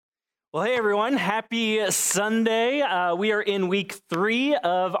Well, hey everyone, happy Sunday. We are in week 3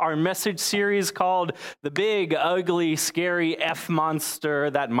 of our message series called The Big, Ugly, Scary F Monster,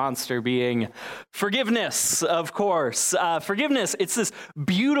 that monster being forgiveness, of course. Forgiveness, it's this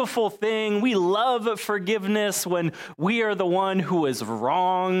beautiful thing. We love forgiveness when we are the one who is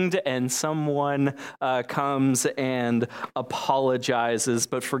wronged and someone comes and apologizes.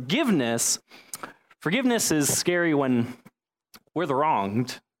 But forgiveness is scary when we're the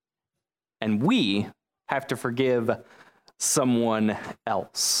wronged. And we have to forgive someone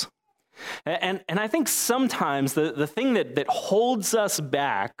else. And I think sometimes the thing that holds us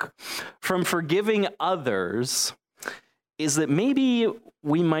back from forgiving others is that maybe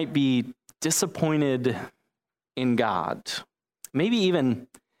we might be disappointed in God, maybe even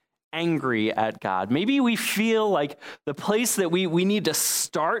angry at God. Maybe we feel like the place that we need to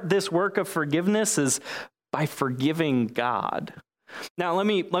start this work of forgiveness is by forgiving God. Now, let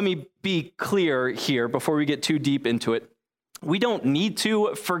me be clear here before we get too deep into it. We don't need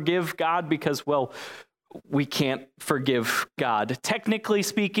to forgive God because, well, we can't forgive God. Technically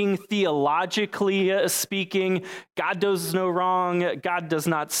speaking, theologically speaking, God does no wrong. God does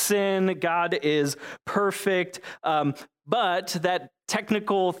not sin. God is perfect. But that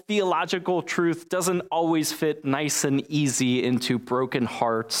technical theological truth doesn't always fit nice and easy into broken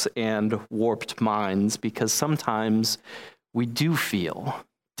hearts and warped minds, because sometimes we do feel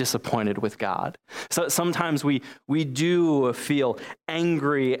disappointed with God. So sometimes we do feel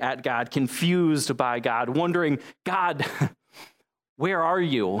angry at God, confused by God, wondering, God, where are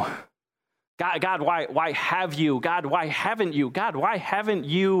you? God, why have you? God, why haven't you? God, why haven't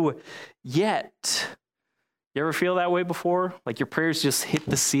you yet? You ever feel that way before? Like your prayers just hit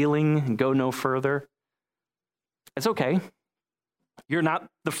the ceiling and go no further? It's okay. You're not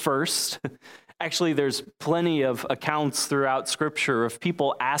the first. Actually, there's plenty of accounts throughout Scripture of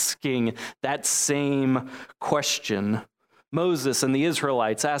people asking that same question. Moses and the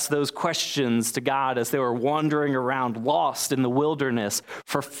Israelites asked those questions to God as they were wandering around lost in the wilderness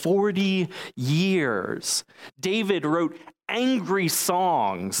for 40 years. David wrote angry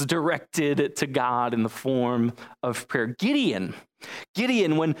songs directed to God in the form of prayer. Gideon,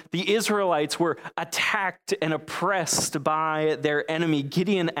 when the Israelites were attacked and oppressed by their enemy,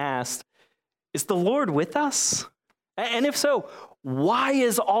 Gideon asked, "Is the Lord with us? And if so, why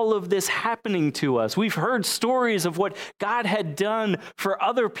is all of this happening to us? We've heard stories of what God had done for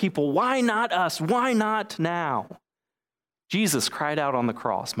other people. Why not us? Why not now?" Jesus cried out on the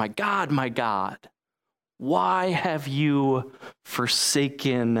cross, my God, why have you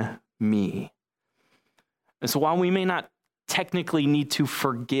forsaken me?" And so while we may not technically need to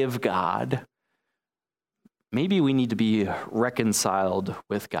forgive God, maybe we need to be reconciled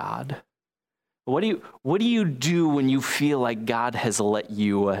with God. What do you do when you feel like God has let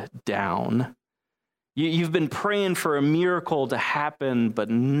you down? You've been praying for a miracle to happen, but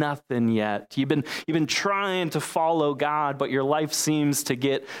nothing yet. You've been trying to follow God, but your life seems to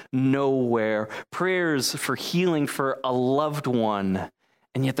get nowhere. Prayers for healing for a loved one,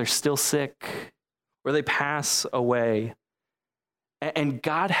 and yet they're still sick, or they pass away. And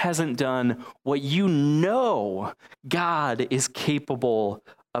God hasn't done what you know God is capable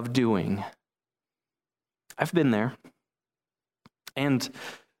of doing. I've been there, and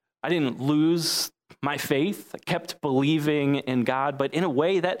I didn't lose my faith. I kept believing in God, but in a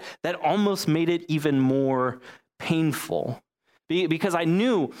way that almost made it even more painful, because I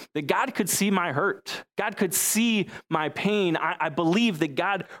knew that God could see my hurt. God could see my pain. I believed that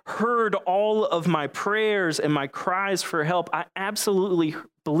God heard all of my prayers and my cries for help. I absolutely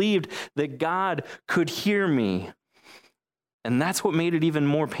believed that God could hear me, and that's what made it even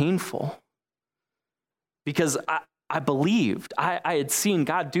more painful. Because I believed. I had seen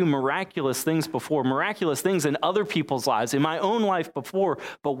God do miraculous things before, miraculous things in other people's lives, in my own life before,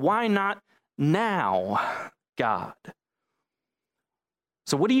 but why not now, God?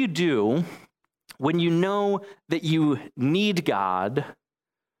 So what do you do when you know that you need God,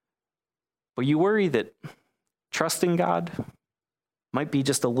 but you worry that trusting God might be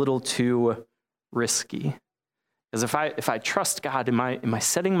just a little too risky? Because if I trust God, am I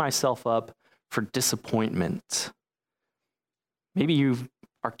setting myself up for disappointment? Maybe you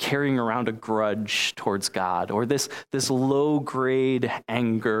are carrying around a grudge towards God, or this low-grade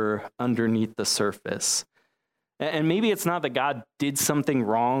anger underneath the surface. And maybe it's not that God did something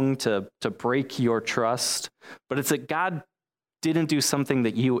wrong to break your trust, but it's that God didn't do something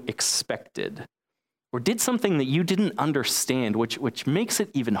that you expected, or did something that you didn't understand, which makes it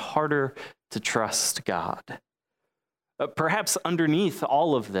even harder to trust God. Perhaps underneath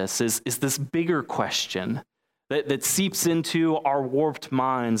all of this is this bigger question that seeps into our warped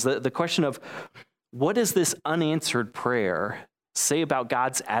minds. The question of, what does this unanswered prayer say about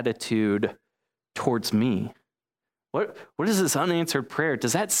God's attitude towards me? What is this unanswered prayer?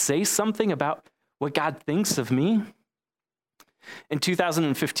 Does that say something about what God thinks of me? In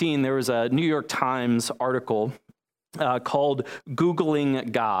 2015, there was a New York Times article called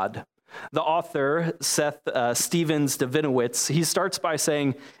Googling God. The author, Seth Stevens-Davidowitz, he starts by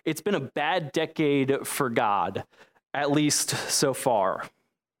saying, it's been a bad decade for God, at least so far.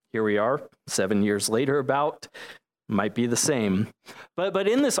 Here we are, 7 years later, about, might be the same. But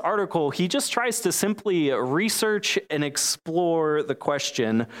in this article, he just tries to simply research and explore the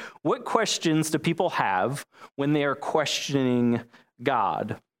question, what questions do people have when they are questioning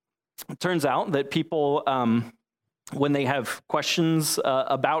God? It turns out that people, when they have questions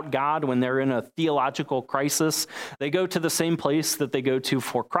about God, when they're in a theological crisis, they go to the same place that they go to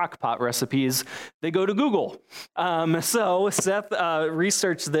for crockpot recipes. They go to Google. So Seth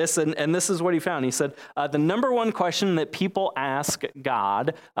researched this, and this is what he found. He said, the number one question that people ask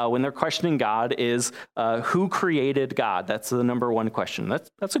God when they're questioning God is, who created God? That's the number one question.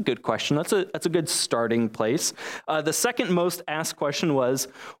 That's a good question. That's a good starting place. The second most asked question was,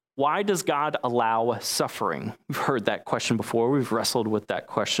 why does God allow suffering? We've heard that question before. We've wrestled with that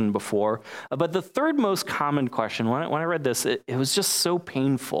question before. But the third most common question, when I read this, it was just so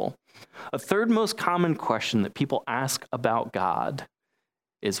painful. A third most common question that people ask about God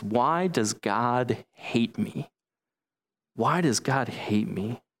is, why does God hate me? Why does God hate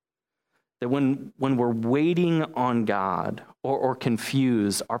me? That when we're waiting on God or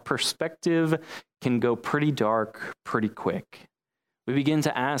confused, our perspective can go pretty dark pretty quick. We begin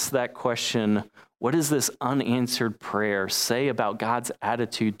to ask that question, what does this unanswered prayer say about God's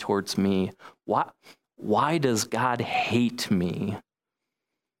attitude towards me? Why does God hate me?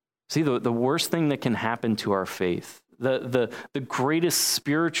 See, the worst thing that can happen to our faith, the greatest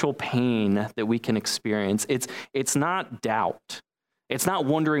spiritual pain that we can experience, it's not doubt. It's not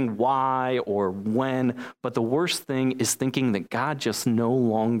wondering why or when, but the worst thing is thinking that God just no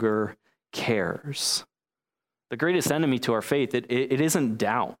longer cares. The greatest enemy to our faith, it isn't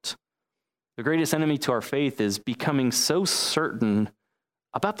doubt. The greatest enemy to our faith is becoming so certain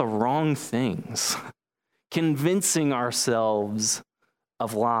about the wrong things, convincing ourselves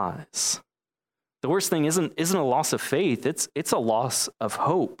of lies. The worst thing isn't a loss of faith, it's a loss of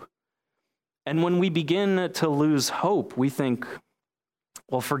hope. And when we begin to lose hope, we think,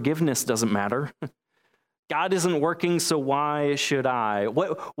 well, forgiveness doesn't matter. God isn't working, so why should I?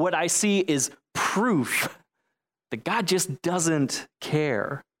 What I see is proof that God just doesn't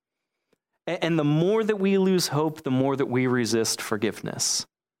care. And the more that we lose hope, the more that we resist forgiveness.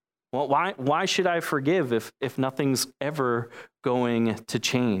 Well, why should I forgive if nothing's ever going to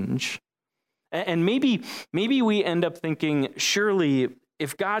change? And maybe we end up thinking, surely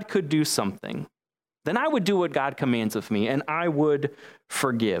if God could do something, then I would do what God commands of me, and I would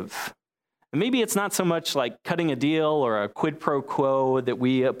forgive. And maybe it's not so much like cutting a deal or a quid pro quo that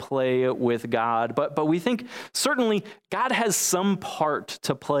we play with God, but we think certainly God has some part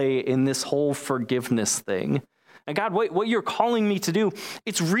to play in this whole forgiveness thing. And God, what you're calling me to do,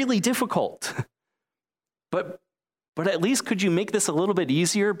 it's really difficult. But at least could you make this a little bit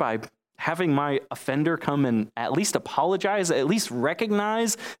easier by having my offender come and at least apologize, at least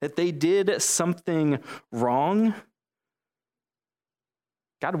recognize that they did something wrong?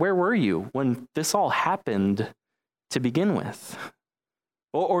 God, where were you when this all happened to begin with?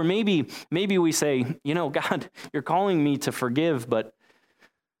 Or maybe we say, God, you're calling me to forgive, but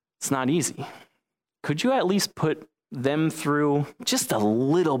it's not easy. Could you at least put them through just a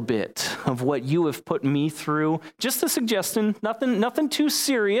little bit of what you have put me through? Just a suggestion, nothing too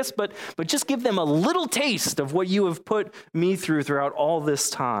serious, but just give them a little taste of what you have put me throughout all this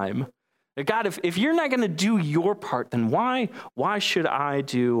time. God, if you're not going to do your part, then why should I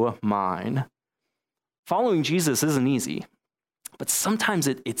do mine? Following Jesus isn't easy, but sometimes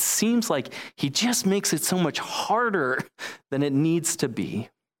it seems like he just makes it so much harder than it needs to be.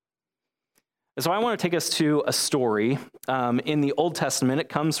 So I want to take us to a story in the Old Testament. It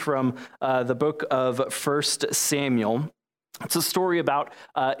comes from the book of 1 Samuel. It's a story about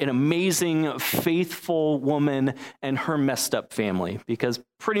an amazing, faithful woman and her messed up family, because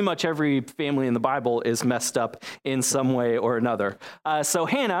pretty much every family in the Bible is messed up in some way or another. So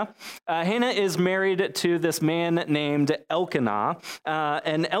Hannah is married to this man named Elkanah,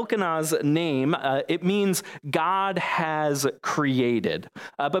 and Elkanah's name, it means God has created.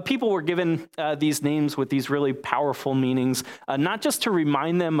 But people were given these names with these really powerful meanings, not just to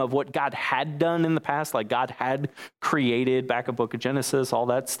remind them of what God had done in the past, like God had created back in book of Genesis, all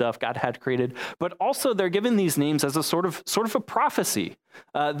that stuff God had created, but also they're given these names as a sort of a prophecy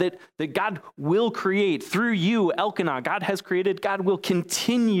that God will create through you, Elkanah. God has created, God will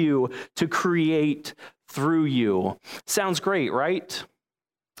continue to create through you. Sounds great, right?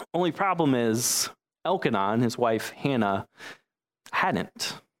 Only problem is Elkanah and his wife Hannah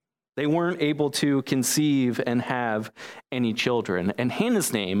hadn't. They weren't able to conceive and have any children. And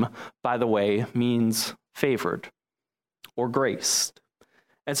Hannah's name, by the way, means favored or graced.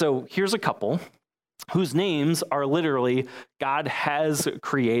 And so here's a couple whose names are literally God has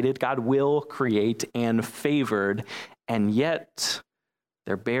created, God will create, and favored, and yet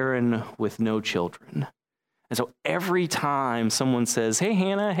they're barren with no children. And so every time someone says, hey,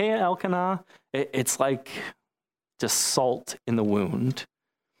 Hannah, hey, Elkanah, it's like just salt in the wound.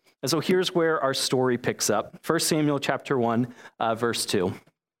 And so here's where our story picks up. 1 Samuel chapter 1, verse 2. It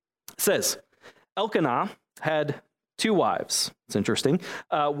says, Elkanah had 2 wives. It's interesting.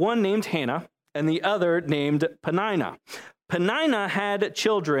 One named Hannah and the other named Peninnah. Peninnah had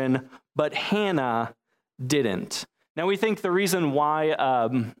children, but Hannah didn't. Now, we think the reason why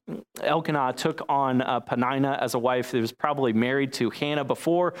Elkanah took on Peninnah as a wife, he was probably married to Hannah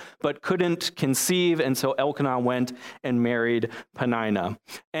before, but couldn't conceive, and so Elkanah went and married Peninnah.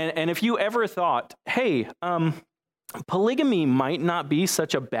 And if you ever thought, hey, polygamy might not be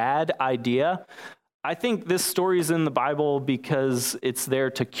such a bad idea, I think this story is in the Bible because it's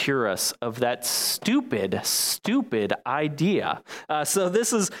there to cure us of that stupid idea. So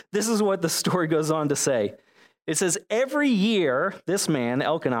this is what the story goes on to say. It says, every year, this man,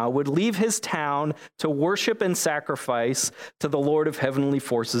 Elkanah, would leave his town to worship and sacrifice to the Lord of heavenly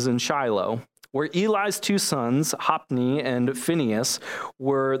forces in Shiloh, where Eli's 2 sons, Hophni and Phinehas,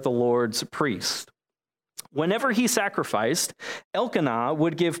 were the Lord's priests. Whenever he sacrificed, Elkanah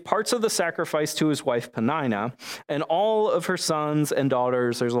would give parts of the sacrifice to his wife Peninnah and all of her sons and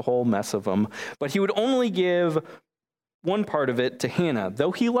daughters. There's a whole mess of them. But he would only give one part of it to Hannah,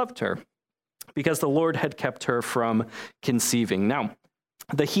 though he loved her, because the Lord had kept her from conceiving. Now,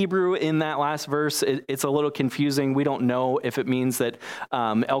 the Hebrew in that last verse, it's a little confusing. We don't know if it means that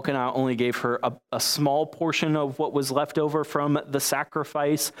Elkanah only gave her a small portion of what was left over from the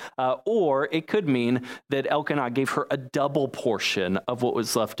sacrifice, or it could mean that Elkanah gave her a double portion of what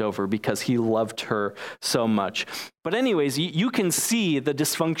was left over because he loved her so much. But anyways, you can see the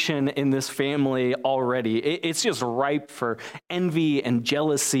dysfunction in this family already. It's just ripe for envy and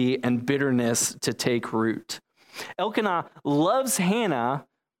jealousy and bitterness to take root. Elkanah loves Hannah,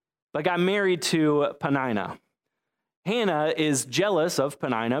 but got married to Peninnah. Hannah is jealous of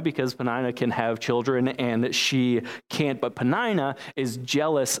Peninnah because Peninnah can have children and she can't, but Peninnah is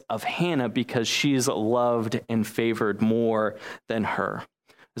jealous of Hannah because she's loved and favored more than her.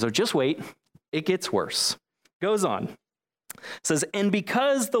 So just wait, it gets worse. Goes on. It says, and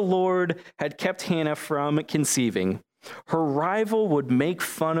because the Lord had kept Hannah from conceiving, her rival would make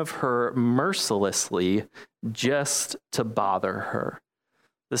fun of her mercilessly just to bother her.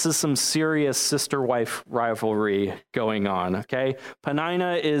 This is some serious sister-wife rivalry going on, okay?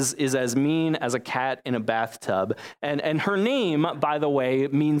 Peninnah is as mean as a cat in a bathtub. And her name, by the way,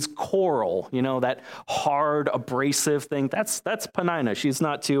 means coral, you know, that hard, abrasive thing. That's Peninnah. She's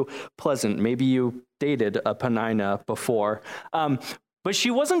not too pleasant. Maybe you dated a Peninnah before. But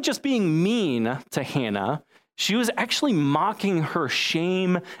she wasn't just being mean to Hannah. She was actually mocking her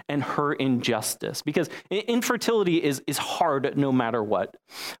shame and her injustice, because infertility is hard no matter what.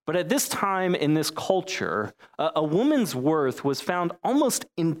 But at this time in this culture, a woman's worth was found almost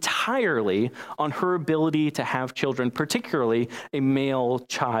entirely on her ability to have children, particularly a male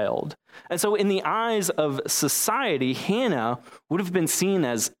child. And so in the eyes of society, Hannah would have been seen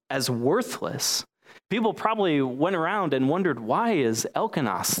as worthless. People probably went around and wondered, why is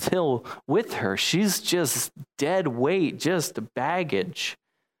Elkanah still with her? She's just dead weight, just baggage.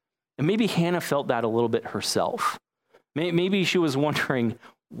 And maybe Hannah felt that a little bit herself. Maybe she was wondering,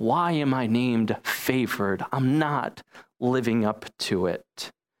 why am I named favored? I'm not living up to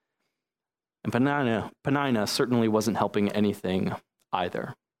it. And Peninnah certainly wasn't helping anything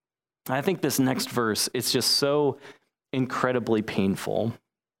either. I think this next verse, it's just so incredibly painful.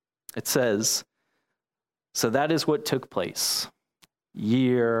 It says, so that is what took place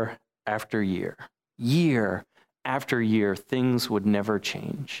year after year after year, things would never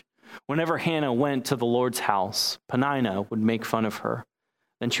change. Whenever Hannah went to the Lord's house, Peninnah would make fun of her.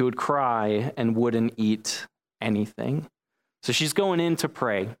 Then she would cry and wouldn't eat anything. So she's going in to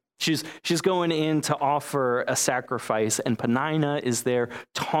pray. She's going in to offer a sacrifice, and Peninnah is there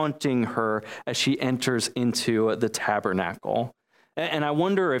taunting her as she enters into the tabernacle. And I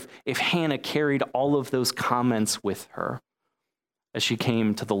wonder if Hannah carried all of those comments with her as she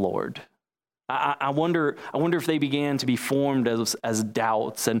came to the Lord. I wonder if they began to be formed as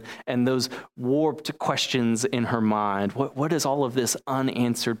doubts and those warped questions in her mind. What does all of this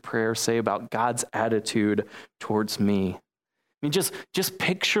unanswered prayer say about God's attitude towards me? I mean, just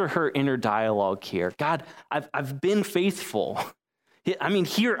picture her inner dialogue here. God, I've been faithful. I mean,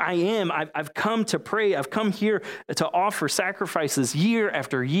 here I am. I've come to pray. I've come here to offer sacrifices year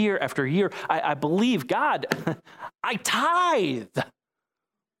after year after year. I believe, God, I tithe.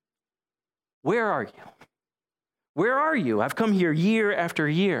 Where are you? Where are you? I've come here year after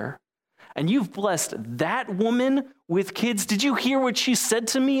year. And you've blessed that woman with kids. Did you hear what she said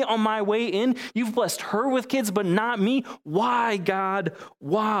to me on my way in? You've blessed her with kids, but not me. Why, God?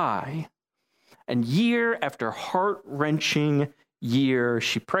 Why? And year after heart-wrenching year,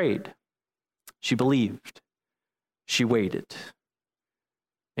 she prayed. She believed. She waited.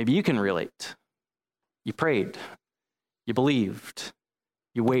 Maybe you can relate. You prayed. You believed.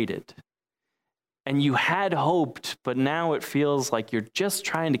 You waited. And you had hoped, but now it feels like you're just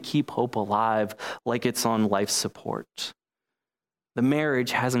trying to keep hope alive, like it's on life support. The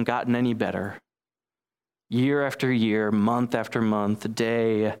marriage hasn't gotten any better. Year after year, month after month,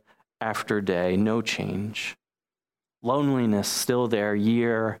 day after day, no change. Loneliness still there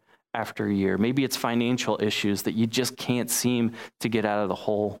year after year. Maybe it's financial issues that you just can't seem to get out of the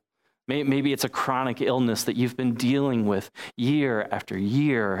hole. Maybe it's a chronic illness that you've been dealing with year after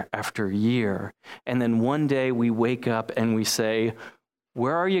year after year. And then one day we wake up and we say,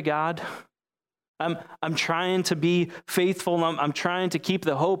 where are you, God? I'm trying to be faithful. I'm trying to keep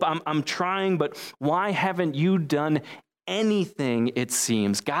the hope. I'm trying, but why haven't you done anything, it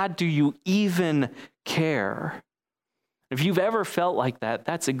seems? God, do you even care? If you've ever felt like that,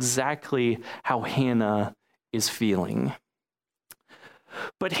 that's exactly how Hannah is feeling.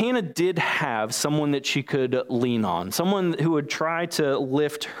 But Hannah did have someone that she could lean on, someone who would try to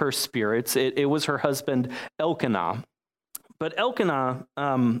lift her spirits. It was her husband, Elkanah. But Elkanah,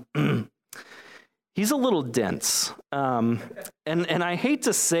 he's a little dense. And I hate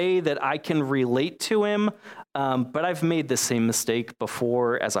to say that I can relate to him, but I've made the same mistake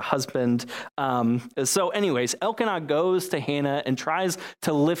before as a husband. So anyways, Elkanah goes to Hannah and tries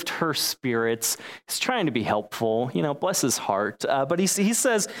to lift her spirits. He's trying to be helpful, bless his heart. But he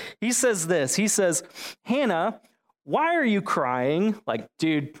says this. He says, Hannah, why are you crying? Like,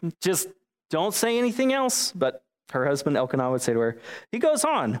 dude, just don't say anything else. But her husband, Elkanah, would say to her, he goes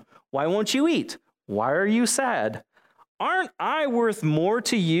on, why won't you eat? Why are you sad? Aren't I worth more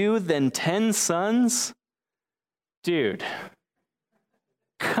to you than 10 sons? Dude,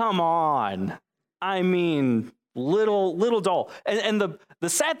 come on. I mean, little doll. And the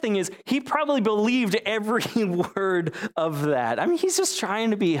sad thing is, he probably believed every word of that. I mean, he's just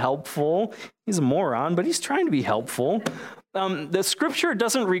trying to be helpful. He's a moron, but he's trying to be helpful. The scripture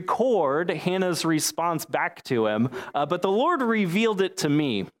doesn't record Hannah's response back to him, but the Lord revealed it to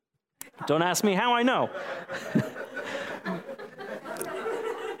me. Don't ask me how I know.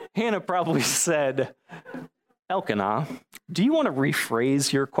 Hannah probably said, Elkanah, do you want to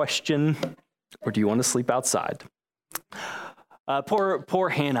rephrase your question, or do you want to sleep outside? Poor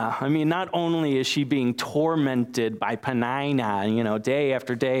Hannah. I mean, not only is she being tormented by Peninnah, day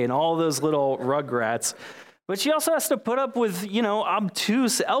after day, and all those little rugrats, but she also has to put up with,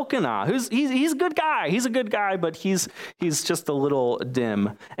 obtuse Elkanah, he's a good guy. He's a good guy, but he's just a little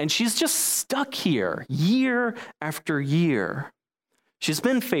dim. And she's just stuck here year after year. She's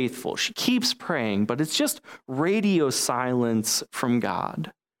been faithful. She keeps praying, but it's just radio silence from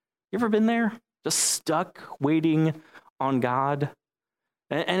God. You ever been there? Just stuck waiting on God?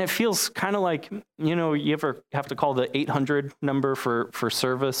 And it feels kind of like, you ever have to call the 800 number for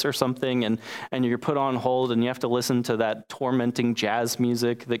service or something, and you're put on hold and you have to listen to that tormenting jazz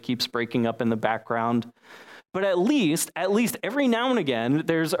music that keeps breaking up in the background. But at least every now and again,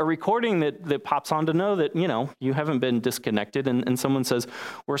 there's a recording that pops on to know that, you haven't been disconnected, and someone says,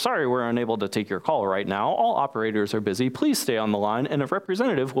 we're sorry, we're unable to take your call right now. All operators are busy. Please stay on the line, and a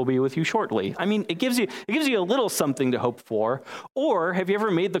representative will be with you shortly. I mean, it gives you a little something to hope for. Or have you ever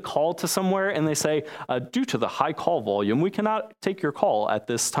made the call to somewhere and they say, due to the high call volume, we cannot take your call at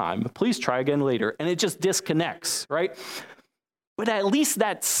this time. Please try again later. And it just disconnects, right? But at least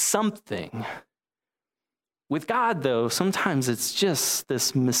that's something. With God, though, sometimes it's just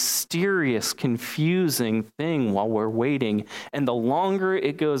this mysterious, confusing thing while we're waiting. And the longer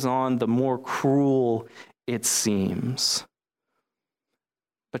it goes on, the more cruel it seems.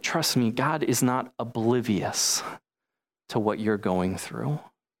 But trust me, God is not oblivious to what you're going through.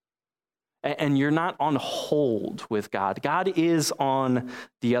 And you're not on hold with God. God is on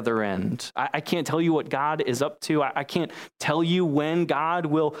the other end. I can't tell you what God is up to. I can't tell you when God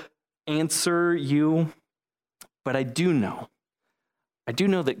will answer you. But I do know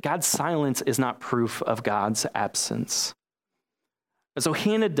that God's silence is not proof of God's absence. And so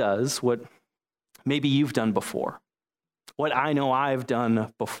Hannah does what maybe you've done before, what I know I've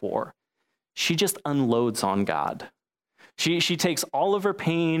done before. She just unloads on God. She takes all of her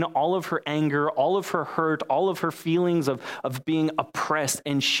pain, all of her anger, all of her hurt, all of her feelings of being oppressed,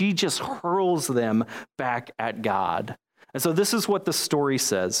 and she just hurls them back at God. And so this is what the story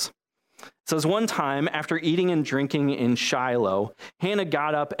says. It says, one time, after eating and drinking in Shiloh, Hannah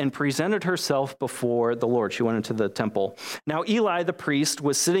got up and presented herself before the Lord. She went into the temple. Now Eli the priest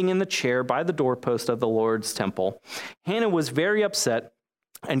was sitting in the chair by the doorpost of the Lord's temple. Hannah was very upset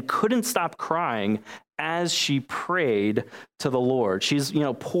and couldn't stop crying as she prayed to the Lord. She's,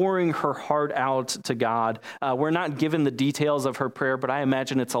 pouring her heart out to God. We're not given the details of her prayer, but I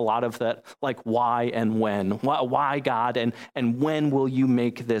imagine it's a lot of that, like why and when. Why God, and when will you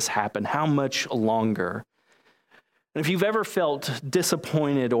make this happen? How much longer? And if you've ever felt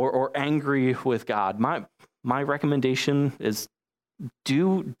disappointed or angry with God, my recommendation is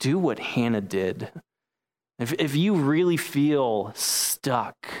do what Hannah did. If you really feel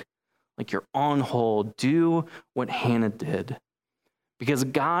stuck, like you're on hold, do what Hannah did. Because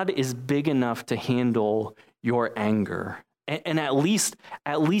God is big enough to handle your anger. And at least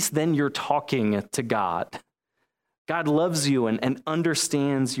then you're talking to God. God loves you and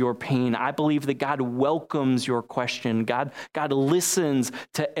understands your pain. I believe that God welcomes your question. God listens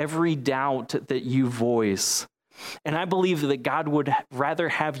to every doubt that you voice. And I believe that God would rather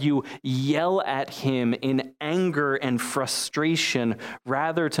have you yell at him in anger and frustration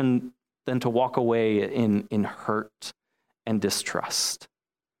rather than to walk away in hurt and distrust.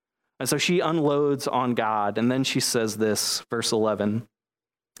 And so she unloads on God, and then she says this, verse 11.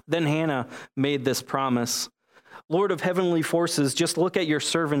 Then Hannah made this promise, Lord of heavenly forces, just look at your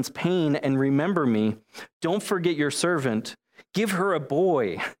servant's pain and remember me. Don't forget your servant. Give her a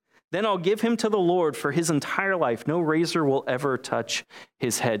boy. Then I'll give him to the Lord for his entire life. No razor will ever touch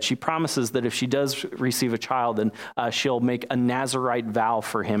his head. She promises that if she does receive a child, then she'll make a Nazirite vow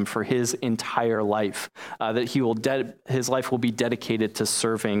for him for his entire life, that his life will be dedicated to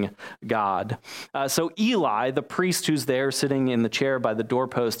serving God. So Eli, the priest who's there sitting in the chair by the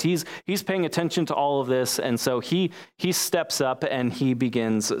doorpost, he's paying attention to all of this, and so he steps up and he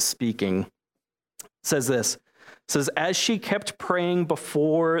begins speaking. It says this. It says, as she kept praying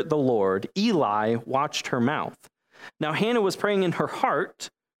before the Lord, Eli watched her mouth. Now Hannah was praying in her heart,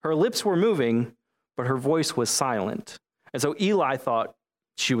 her lips were moving, but her voice was silent. And so Eli thought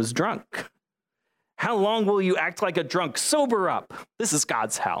she was drunk. How long will you act like a drunk? Sober up. This is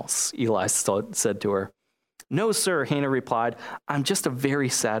God's house, Eli said to her. No, sir, Hannah replied. I'm just a very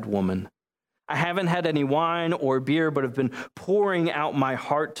sad woman. I haven't had any wine or beer, but have been pouring out my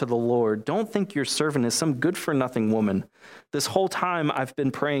heart to the Lord. Don't think your servant is some good-for-nothing woman. This whole time I've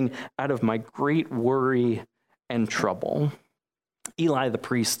been praying out of my great worry and trouble. Eli the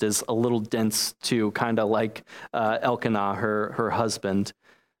priest is a little dense too, kind of like Elkanah, her husband.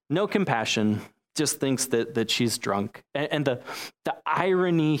 No compassion, just thinks that she's drunk. And the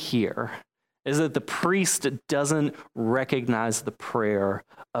irony here is that the priest doesn't recognize the prayer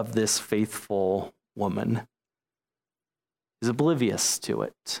of this faithful woman. He's oblivious to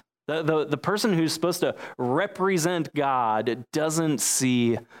it. The person who's supposed to represent God doesn't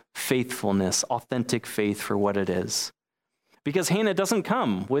see faithfulness, authentic faith for what it is. Because Hannah doesn't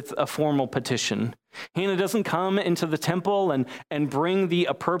come with a formal petition. Hannah doesn't come into the temple and bring the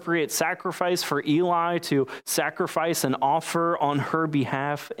appropriate sacrifice for Eli to sacrifice and offer on her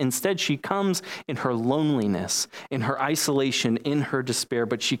behalf. Instead, she comes in her loneliness, in her isolation, in her despair,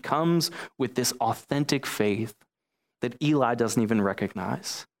 but she comes with this authentic faith that Eli doesn't even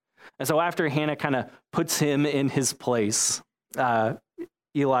recognize. And so after Hannah kind of puts him in his place,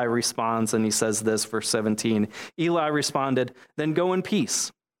 Eli responds and he says this, verse 17. Eli responded, then go in peace,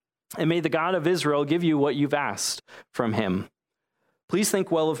 and may the God of Israel give you what you've asked from him. Please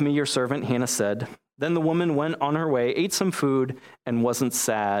think well of me, your servant, Hannah said. Then the woman went on her way, ate some food, and wasn't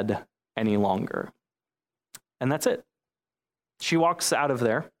sad any longer. And that's it. She walks out of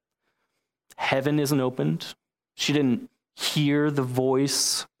there. Heaven isn't opened. She didn't hear the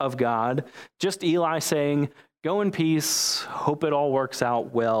voice of God. Just Eli saying, go in peace, hope it all works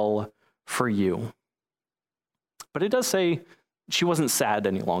out well for you. But it does say she wasn't sad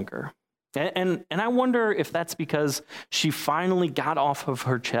any longer. And I wonder if that's because she finally got off of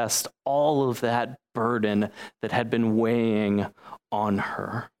her chest all of that burden that had been weighing on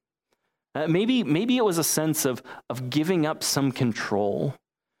her. Maybe it was a sense of giving up some control,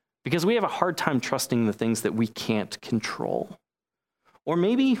 because we have a hard time trusting the things that we can't control. Or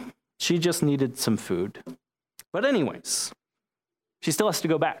maybe she just needed some food. But anyways, she still has to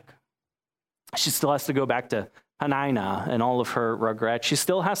go back. She still has to go back to Peninnah and all of her regrets. She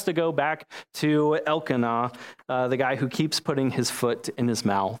still has to go back to Elkanah, the guy who keeps putting his foot in his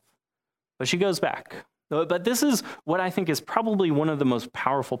mouth. But she goes back. But this is what I think is probably one of the most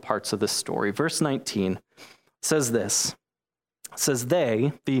powerful parts of this story. Verse 19 says this. It says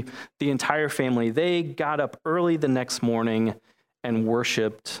they, the entire family, they got up early the next morning and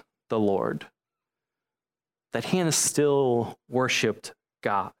worshiped the Lord. That Hannah still worshiped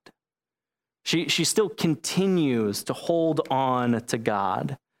God. She still continues to hold on to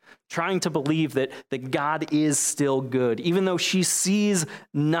God, trying to believe that God is still good, even though she sees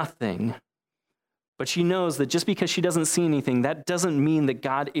nothing. But she knows that just because she doesn't see anything, that doesn't mean that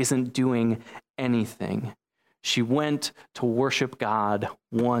God isn't doing anything. She went to worship God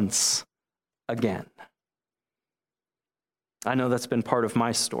once again. I know that's been part of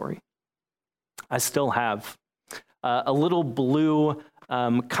my story. I still have a little blue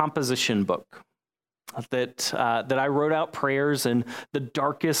composition book that I wrote out prayers in the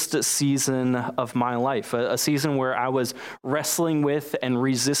darkest season of my life, a season where I was wrestling with and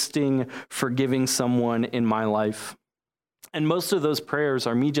resisting forgiving someone in my life. And most of those prayers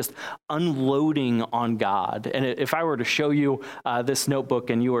are me just unloading on God. And if I were to show you this notebook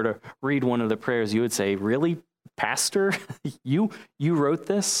and you were to read one of the prayers, you would say, "Really, Pastor? You wrote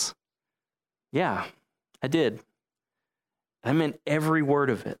this?" Yeah, I did. I meant every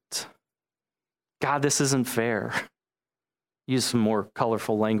word of it. God, this isn't fair. Use some more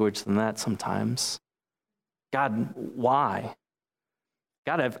colorful language than that sometimes. God, why?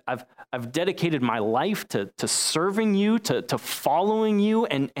 God, I've dedicated my life to serving you, to following you,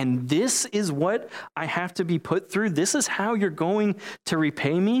 and this is what I have to be put through. This is how you're going to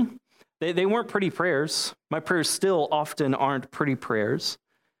repay me. They weren't pretty prayers. My prayers still often aren't pretty prayers.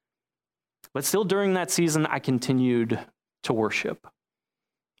 But still during that season, I continued to worship.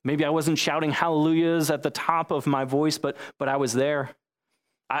 Maybe I wasn't shouting hallelujahs at the top of my voice, but I was there.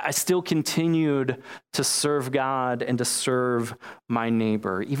 I still continued to serve God and to serve my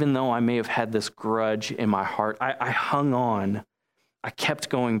neighbor, even though I may have had this grudge in my heart. I hung on. I kept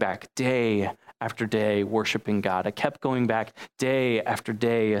going back day after day worshiping God. I kept going back day after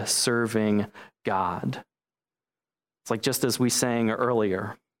day serving God. It's like just as we sang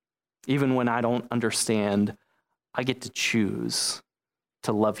earlier, even when I don't understand, I get to choose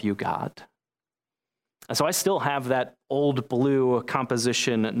to love you, God. And so I still have that old blue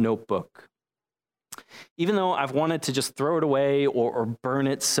composition notebook. Even though I've wanted to just throw it away or burn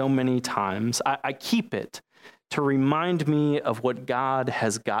it so many times, I keep it to remind me of what God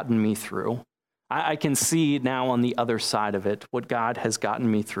has gotten me through. I can see now on the other side of it what God has gotten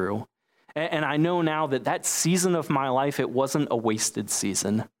me through. And I know now that season of my life, it wasn't a wasted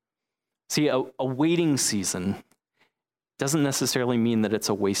season. See, a waiting season doesn't necessarily mean that it's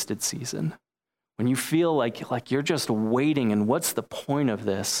a wasted season. When you feel like you're just waiting and what's the point of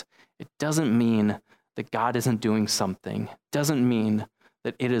this, it doesn't mean that God isn't doing something. It doesn't mean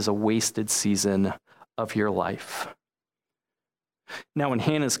that it is a wasted season of your life. Now, in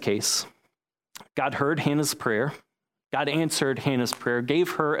Hannah's case, God heard Hannah's prayer. God answered Hannah's prayer,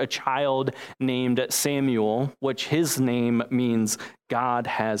 gave her a child named Samuel, which his name means God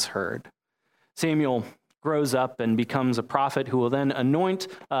has heard. Samuel grows up and becomes a prophet who will then anoint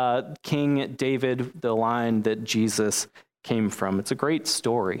King David, the line that Jesus came from. It's a great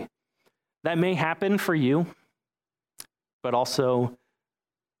story. That may happen for you, but also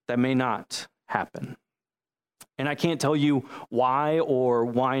that may not happen. And I can't tell you why or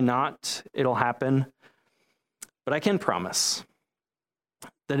why not it'll happen, but I can promise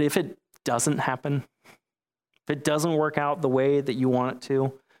that if it doesn't happen, if it doesn't work out the way that you want it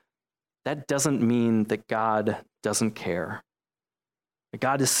to, that doesn't mean that God doesn't care.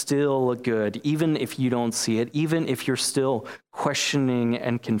 God is still good, even if you don't see it, even if you're still questioning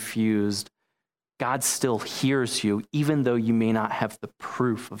and confused. God still hears you, even though you may not have the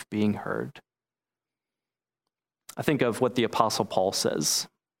proof of being heard. I think of what the Apostle Paul says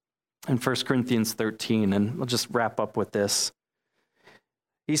in 1 Corinthians 13, and I'll just wrap up with this.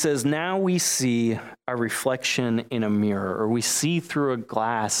 He says, now we see a reflection in a mirror, or we see through a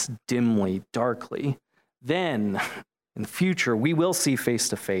glass dimly, darkly. Then, in the future, we will see face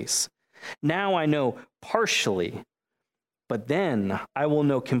to face. Now I know partially, but then I will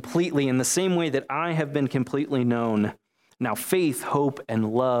know completely in the same way that I have been completely known. Now faith, hope,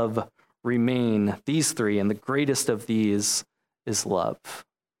 and love remain, these three, and the greatest of these is love.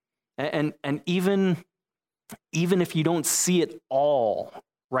 And even if you don't see it all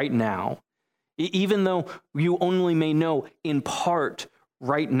right now, even though you only may know in part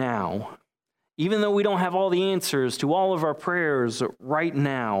right now, even though we don't have all the answers to all of our prayers right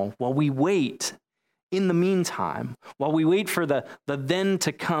now, while we wait, in the meantime, while we wait for the then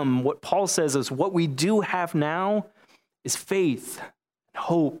to come, what Paul says is what we do have now is faith,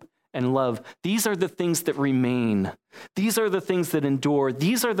 hope, and love. These are the things that remain. These are the things that endure.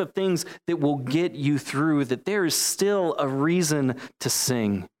 These are the things that will get you through, that there is still a reason to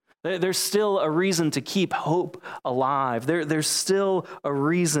sing. There's still a reason to keep hope alive. There's still a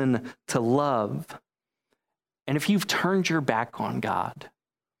reason to love. And if you've turned your back on God,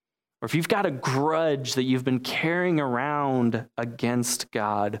 or if you've got a grudge that you've been carrying around against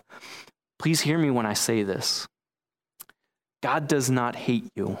God, please hear me when I say this. God does not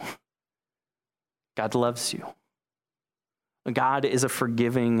hate you. God loves you. God is a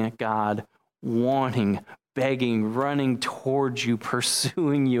forgiving God, wanting, begging, running towards you,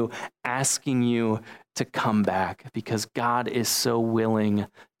 pursuing you, asking you to come back, because God is so willing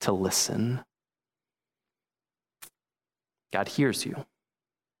to listen. God hears you,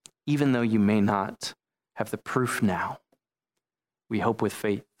 even though you may not have the proof now. We hope with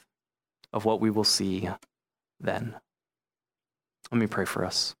faith of what we will see then. Let me pray for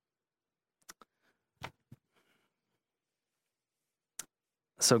us.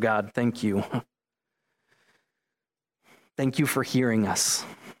 So God, thank you. Thank you for hearing us.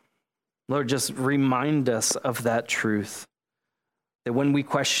 Lord, just remind us of that truth. That when we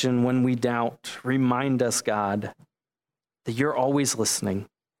question, when we doubt, remind us, God, that you're always listening.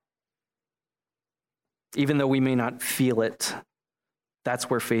 Even though we may not feel it, that's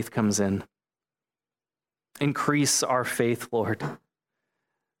where faith comes in. Increase our faith, Lord.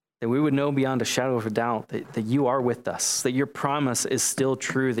 That we would know beyond a shadow of a doubt that you are with us, that your promise is still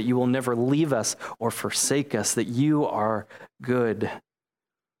true, that you will never leave us or forsake us, that you are good.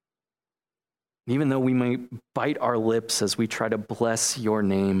 Even though we may bite our lips as we try to bless your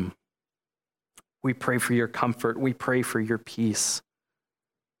name, we pray for your comfort. We pray for your peace.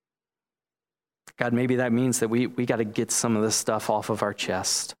 God, maybe that means that we got to get some of this stuff off of our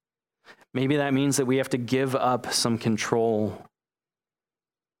chest. Maybe that means that we have to give up some control,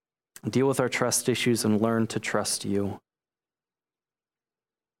 deal with our trust issues, and learn to trust you.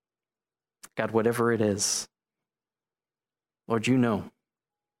 God, whatever it is, Lord, you know.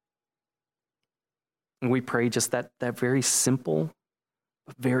 And we pray just that very simple,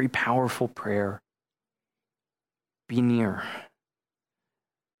 but very powerful prayer. Be near.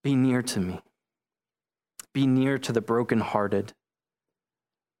 Be near to me. Be near to the brokenhearted.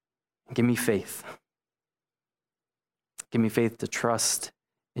 Give me faith. Give me faith to trust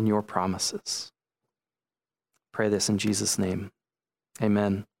in your promises. Pray this in Jesus' name.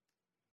 Amen.